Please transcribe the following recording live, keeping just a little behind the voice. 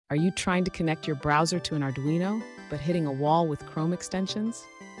Are you trying to connect your browser to an Arduino, but hitting a wall with Chrome extensions?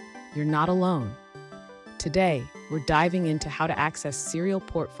 You're not alone. Today, we're diving into how to access serial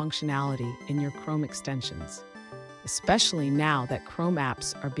port functionality in your Chrome extensions, especially now that Chrome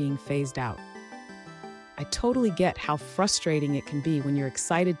apps are being phased out. I totally get how frustrating it can be when you're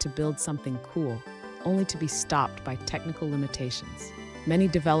excited to build something cool, only to be stopped by technical limitations. Many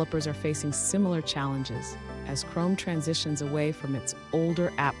developers are facing similar challenges as Chrome transitions away from its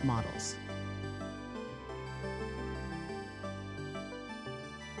older app models.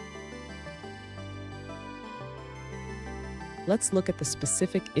 Let's look at the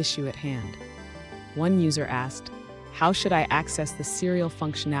specific issue at hand. One user asked, "How should I access the serial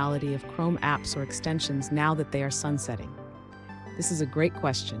functionality of Chrome apps or extensions now that they are sunsetting?" This is a great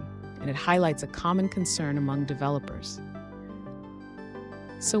question, and it highlights a common concern among developers.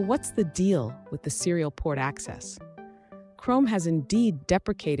 So what's the deal with the serial port access? Chrome has indeed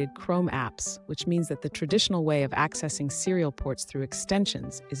deprecated Chrome apps, which means that the traditional way of accessing serial ports through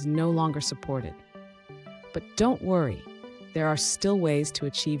extensions is no longer supported. But don't worry, there are still ways to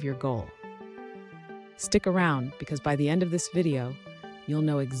achieve your goal. Stick around, because by the end of this video, you'll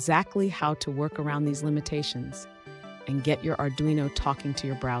know exactly how to work around these limitations and get your Arduino talking to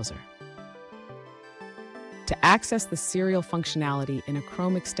your browser. To access the serial functionality in a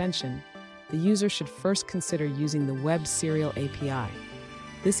Chrome extension, the user should first consider using the Web Serial API.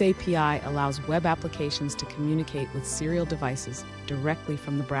 This API allows web applications to communicate with serial devices directly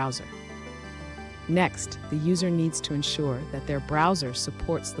from the browser. Next, the user needs to ensure that their browser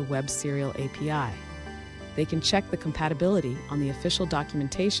supports the Web Serial API. They can check the compatibility on the official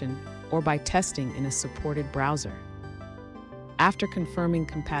documentation or by testing in a supported browser. After confirming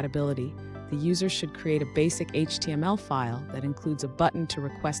compatibility, the user should create a basic HTML file that includes a button to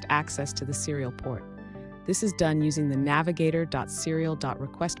request access to the serial port. This is done using the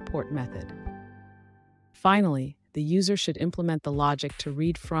navigator.serial.requestPort method. Finally, the user should implement the logic to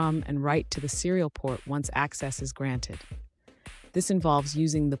read from and write to the serial port once access is granted. This involves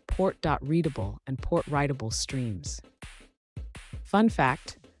using the port.readable and port.writable streams. Fun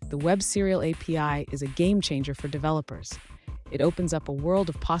fact, the Web Serial API is a game changer for developers. It opens up a world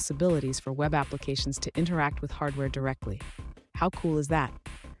of possibilities for web applications to interact with hardware directly. How cool is that?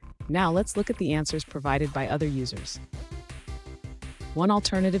 Now let's look at the answers provided by other users. One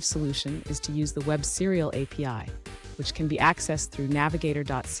alternative solution is to use the Web Serial API, which can be accessed through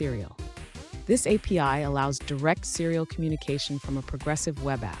navigator.serial. This API allows direct serial communication from a progressive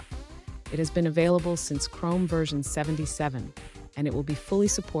web app. It has been available since Chrome version 77, and it will be fully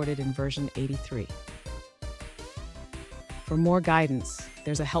supported in version 83. For more guidance,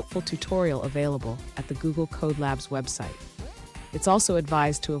 there's a helpful tutorial available at the Google Code Labs website. It's also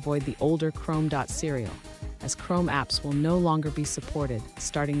advised to avoid the older Chrome.serial, as Chrome apps will no longer be supported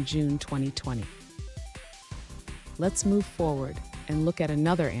starting June 2020. Let's move forward and look at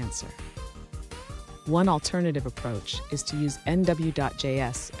another answer. One alternative approach is to use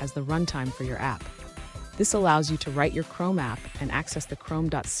nw.js as the runtime for your app. This allows you to write your Chrome app and access the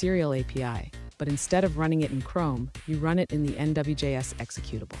Chrome.serial API. But instead of running it in Chrome, you run it in the nw.js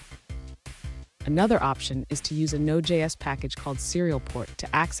executable. Another option is to use a Node.js package called Serial Port to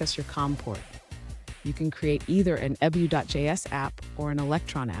access your COM port. You can create either an ebu.js app or an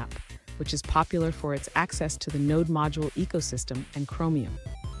Electron app, which is popular for its access to the Node module ecosystem and Chromium.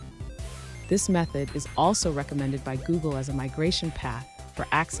 This method is also recommended by Google as a migration path for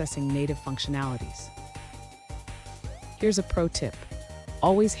accessing native functionalities. Here's a pro tip.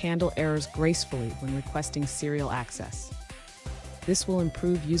 Always handle errors gracefully when requesting serial access. This will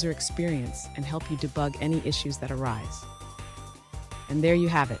improve user experience and help you debug any issues that arise. And there you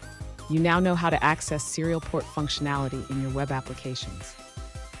have it. You now know how to access serial port functionality in your web applications.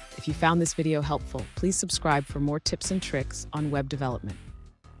 If you found this video helpful, please subscribe for more tips and tricks on web development.